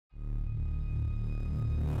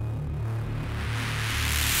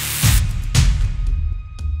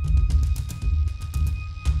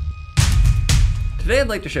Today I'd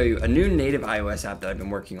like to show you a new native iOS app that I've been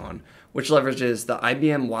working on, which leverages the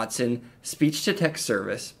IBM Watson speech-to-text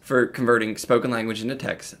service for converting spoken language into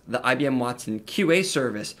text, the IBM Watson QA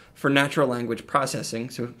service for natural language processing,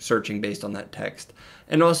 so searching based on that text,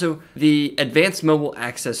 and also the Advanced Mobile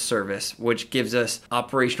Access service, which gives us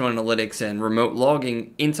operational analytics and remote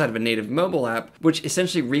logging inside of a native mobile app, which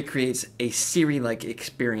essentially recreates a Siri-like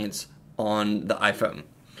experience on the iPhone.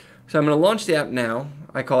 So I'm going to launch the app now.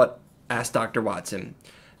 I call it Ask Dr. Watson.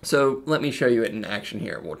 So let me show you it in action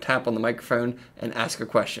here. We'll tap on the microphone and ask a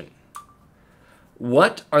question.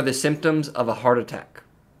 What are the symptoms of a heart attack?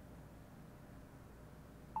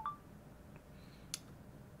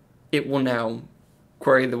 It will now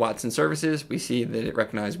query the Watson services. We see that it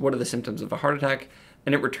recognized what are the symptoms of a heart attack,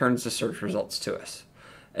 and it returns the search results to us.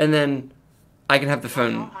 And then I can have the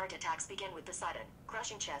phone. All heart attacks begin with the sudden,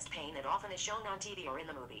 crushing chest pain and often is shown on TV or in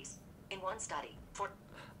the movies. In one study,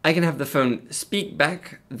 I can have the phone speak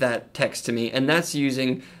back that text to me, and that's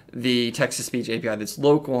using the text-to-speech API that's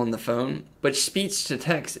local on the phone, but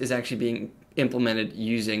speech-to-text is actually being implemented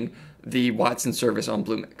using the Watson service on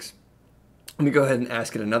Bluemix. Let me go ahead and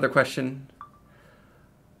ask it another question.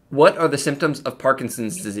 What are the symptoms of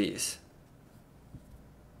Parkinson's disease?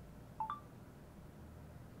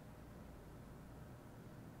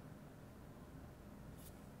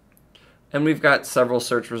 And we've got several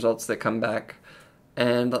search results that come back.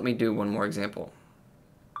 And let me do one more example.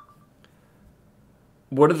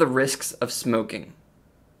 What are the risks of smoking?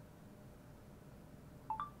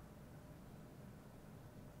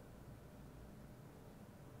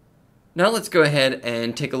 Now let's go ahead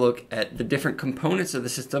and take a look at the different components of the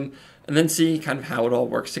system and then see kind of how it all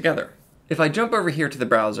works together. If I jump over here to the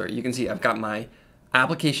browser, you can see I've got my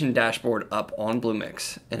application dashboard up on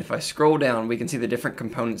Bluemix. And if I scroll down, we can see the different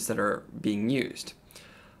components that are being used.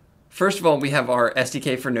 First of all, we have our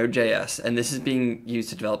SDK for Node.js, and this is being used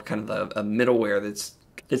to develop kind of a middleware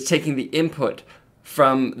that's taking the input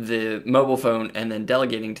from the mobile phone and then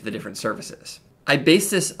delegating to the different services. I base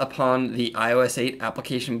this upon the iOS 8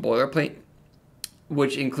 application boilerplate,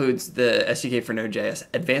 which includes the SDK for Node.js,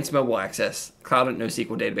 Advanced Mobile Access, Cloud and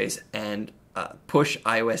NoSQL Database, and Push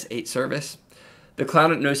iOS 8 service. The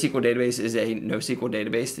Cloud and NoSQL Database is a NoSQL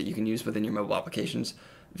database that you can use within your mobile applications.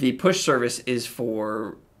 The Push service is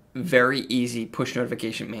for very easy push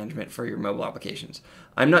notification management for your mobile applications.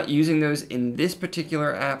 I'm not using those in this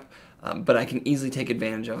particular app, but I can easily take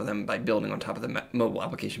advantage of them by building on top of the mobile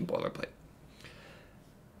application boilerplate.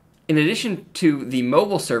 In addition to the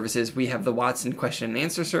mobile services, we have the Watson question and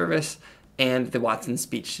answer service and the Watson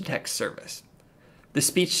speech-to-text service. The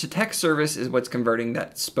speech-to-text service is what's converting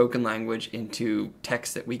that spoken language into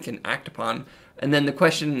text that we can act upon, and then the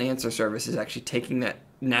question and answer service is actually taking that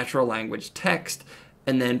natural language text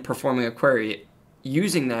and then performing a query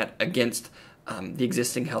using that against the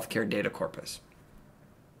existing healthcare data corpus.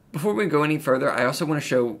 Before we go any further, I also want to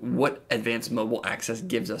show what Advanced Mobile Access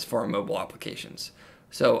gives us for our mobile applications.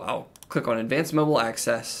 So I'll click on Advanced Mobile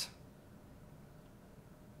Access.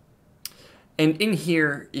 And in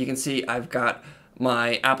here, you can see I've got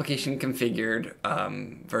my application configured,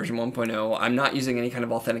 version 1.0. I'm not using any kind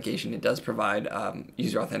of authentication. It does provide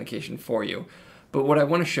user authentication for you. But what I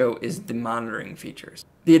want to show is the monitoring features.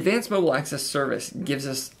 The Advanced Mobile Access service gives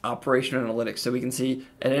us operational analytics, so we can see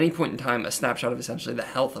at any point in time a snapshot of essentially the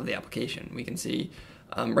health of the application. We can see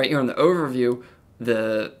right here in the overview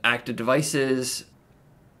the active devices.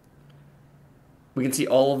 We can see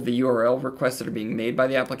all of the URL requests that are being made by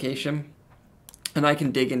the application, and I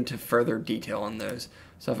can dig into further detail on those.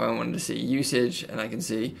 So if I wanted to see usage, and I can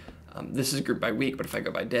see this is grouped by week, but if I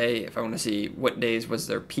go by day, if I want to see what days was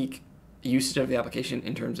their peak usage of the application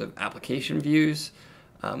in terms of application views,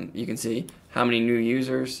 you can see how many new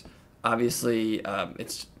users. Obviously,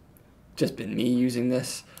 it's just been me using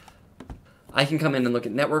this. I can come in and look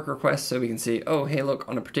at network requests, so we can see, oh, hey, look,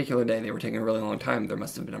 on a particular day they were taking a really long time. There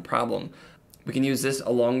must have been a problem. We can use this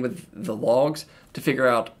along with the logs to figure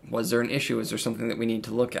out, was there an issue? Is there something that we need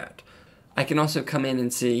to look at? I can also come in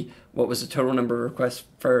and see what was the total number of requests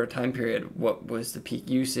for a time period, what was the peak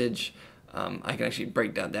usage. I can actually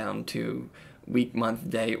break that down to week, month,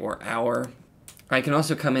 day, or hour. I can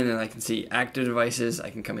also come in and I can see active devices. I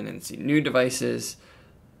can come in and see new devices.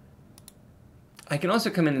 I can also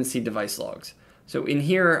come in and see device logs. So in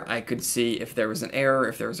here, I could see if there was an error,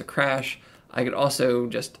 if there was a crash. I could also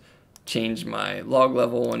just change my log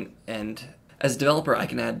level, and as a developer, I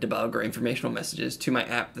can add debug or informational messages to my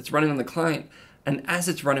app that's running on the client. And as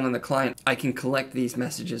it's running on the client, I can collect these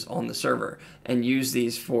messages on the server and use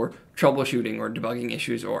these for troubleshooting or debugging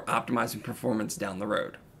issues or optimizing performance down the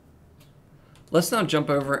road. Let's now jump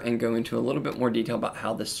over and go into a little bit more detail about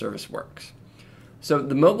how this service works. So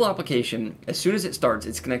the mobile application, as soon as it starts,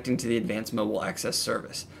 it's connecting to the Advanced Mobile Access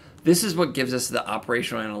Service. This is what gives us the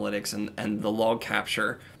operational analytics and the log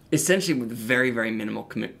capture, essentially with very, very minimal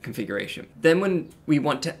configuration. Then when we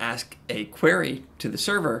want to ask a query to the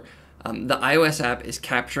server, the iOS app is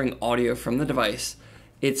capturing audio from the device.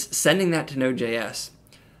 It's sending that to Node.js.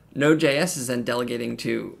 Node.js is then delegating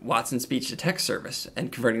to Watson speech-to-text service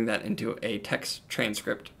and converting that into a text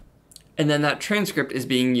transcript. And then that transcript is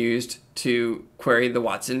being used to query the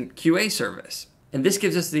Watson QA service. And this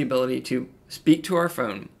gives us the ability to speak to our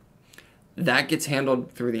phone. That gets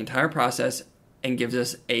handled through the entire process and gives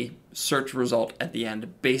us a search result at the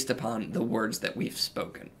end based upon the words that we've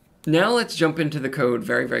spoken. Now let's jump into the code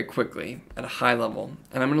very, very quickly at a high level.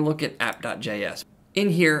 And I'm going to look at app.js. In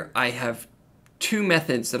here, I have two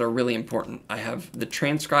methods that are really important. I have the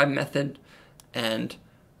transcribe method and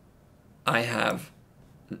I have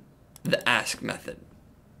the ask method.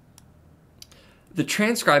 The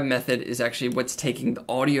transcribe method is actually what's taking the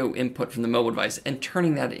audio input from the mobile device and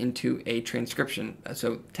turning that into a transcription,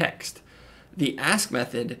 so text. The ask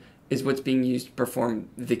method is what's being used to perform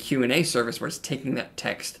the Q&A service, where it's taking that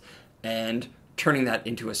text and turning that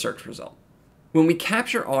into a search result. When we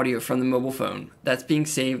capture audio from the mobile phone, that's being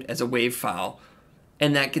saved as a WAV file,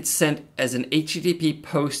 and that gets sent as an HTTP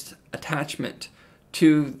post attachment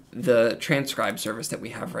to the transcribe service that we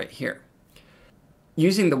have right here.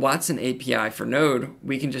 Using the Watson API for Node,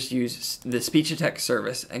 we can just use the speech-to-text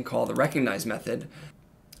service and call the recognize method,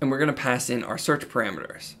 and we're going to pass in our search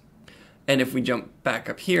parameters. And if we jump back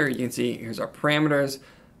up here, you can see here's our parameters.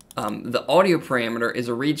 The audio parameter is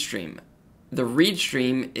a read stream. The read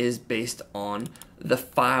stream is based on the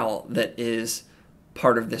file that is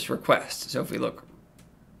part of this request. So if we look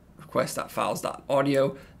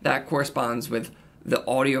request.files.audio, that corresponds with the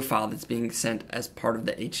audio file that's being sent as part of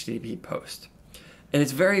the HTTP post. And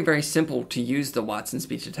it's very, very simple to use the Watson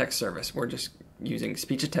speech-to-text service. We're just using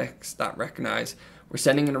speech-to-text.recognize. We're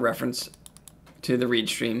sending in a reference to the read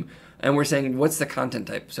stream, and we're saying what's the content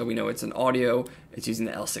type. So we know it's an audio, it's using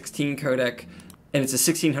the L16 codec, and it's a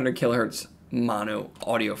 1600 kilohertz mono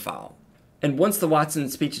audio file. And once the Watson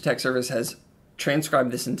speech-to-text service has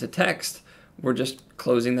transcribed this into text, we're just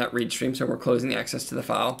closing that read stream, so we're closing the access to the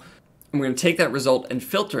file. And we're going to take that result and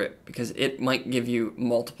filter it because it might give you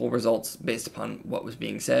multiple results based upon what was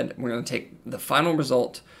being said. We're going to take the final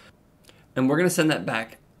result and we're going to send that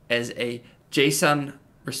back as a JSON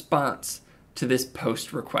response to this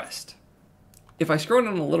post request. If I scroll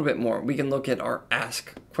down a little bit more, we can look at our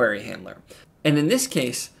ask query handler. And in this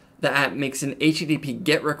case, the app makes an HTTP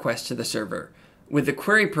GET request to the server with the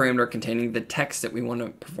query parameter containing the text that we want to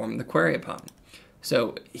perform the query upon.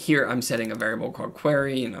 So here I'm setting a variable called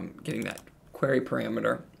query, and I'm getting that query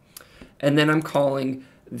parameter. And then I'm calling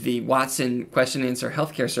the Watson question answer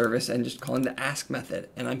healthcare service and just calling the ask method,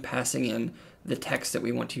 and I'm passing in the text that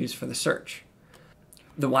we want to use for the search.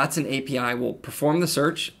 The Watson API will perform the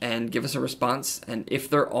search and give us a response, and if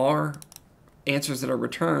there are answers that are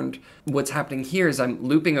returned, what's happening here is I'm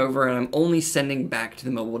looping over and I'm only sending back to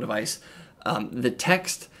the mobile device the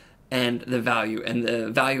text and the value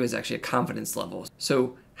is actually a confidence level.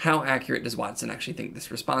 So how accurate does Watson actually think this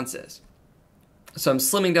response is? So I'm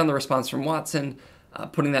slimming down the response from Watson,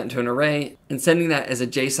 putting that into an array, and sending that as a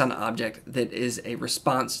JSON object that is a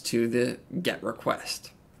response to the GET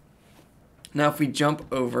request. Now if we jump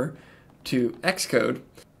over to Xcode,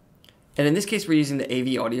 and in this case we're using the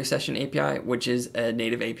AV Audio Session API, which is a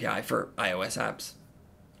native API for iOS apps.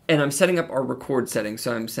 And I'm setting up our record settings.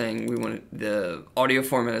 So I'm saying we want the audio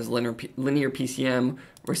format as linear PCM.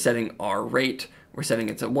 We're setting our rate. We're setting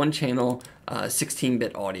it to 1-channel,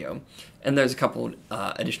 16-bit audio. And there's a couple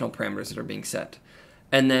additional parameters that are being set.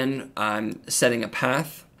 And then I'm setting a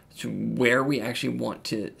path to where we actually want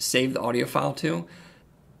to save the audio file to.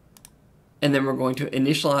 And then we're going to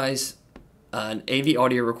initialize an AV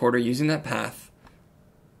audio recorder using that path.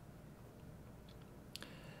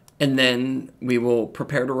 And then we will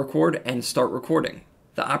prepare to record and start recording.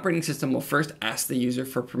 The operating system will first ask the user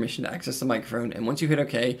for permission to access the microphone, and once you hit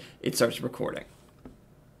OK, it starts recording.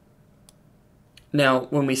 Now,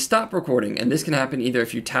 when we stop recording, and this can happen either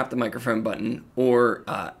if you tap the microphone button or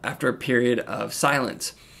after a period of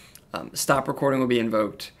silence, stop recording will be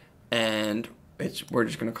invoked, and we're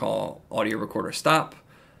just going to call audio recorder stop.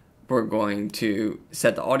 We're going to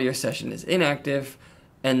set the audio session as inactive,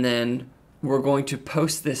 and then we're going to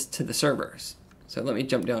post this to the servers. So let me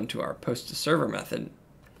jump down to our post to server method.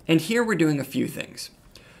 And here we're doing a few things.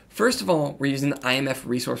 First of all, we're using the IMF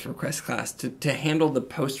resource request class to handle the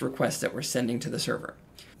post requests that we're sending to the server.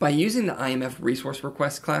 By using the IMF resource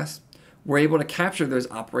request class, we're able to capture those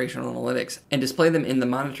operational analytics and display them in the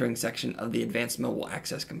monitoring section of the Advanced Mobile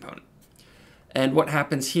Access component. And what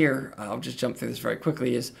happens here, I'll just jump through this very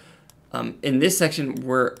quickly, is in this section,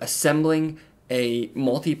 we're assembling a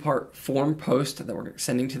multi-part form post that we're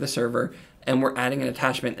sending to the server, and we're adding an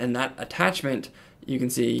attachment. And that attachment, you can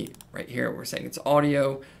see right here, we're saying it's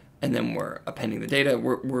audio, and then we're appending the data.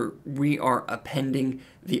 We are appending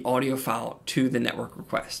the audio file to the network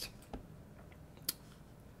request.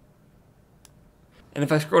 And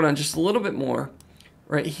if I scroll down just a little bit more,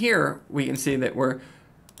 right here, we can see that we're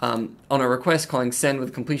on a request calling send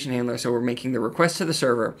with completion handler. So we're making the request to the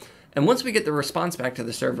server. And once we get the response back to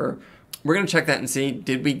the server, we're going to check that and see,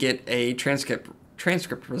 did we get a transcript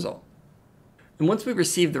result? And once we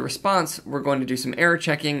receive the response, we're going to do some error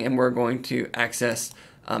checking, and we're going to access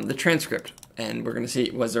the transcript. And we're going to see,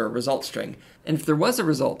 was there a result string? And if there was a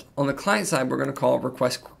result, on the client side, we're going to call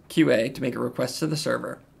request QA to make a request to the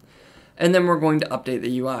server. And then we're going to update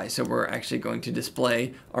the UI. So we're actually going to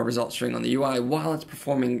display our result string on the UI while it's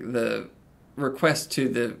performing the request to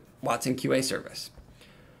the Watson QA service.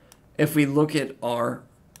 If we look at our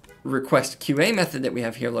request QA method that we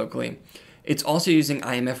have here locally, it's also using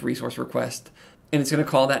IMF resource request, and it's going to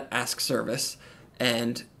call that ask service,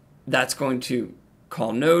 and that's going to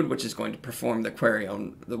call node, which is going to perform the query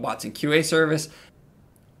on the Watson QA service,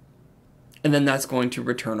 and then that's going to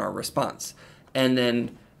return our response. And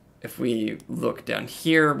then if we look down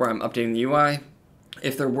here where I'm updating the UI,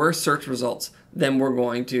 if there were search results, then we're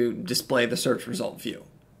going to display the search result view.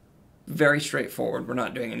 Very straightforward. We're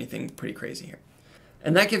not doing anything pretty crazy here.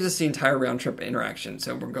 And that gives us the entire round trip interaction.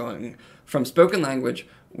 So we're going from spoken language,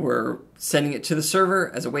 we're sending it to the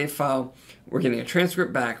server as a WAV file, we're getting a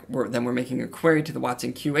transcript back, then we're making a query to the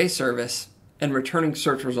Watson QA service, and returning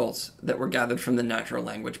search results that were gathered from the natural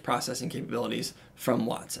language processing capabilities from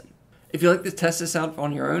Watson. If you'd like to test this out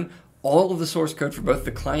on your own, all of the source code for both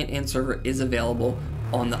the client and server is available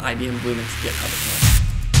on the IBM Bluemix GitHub account.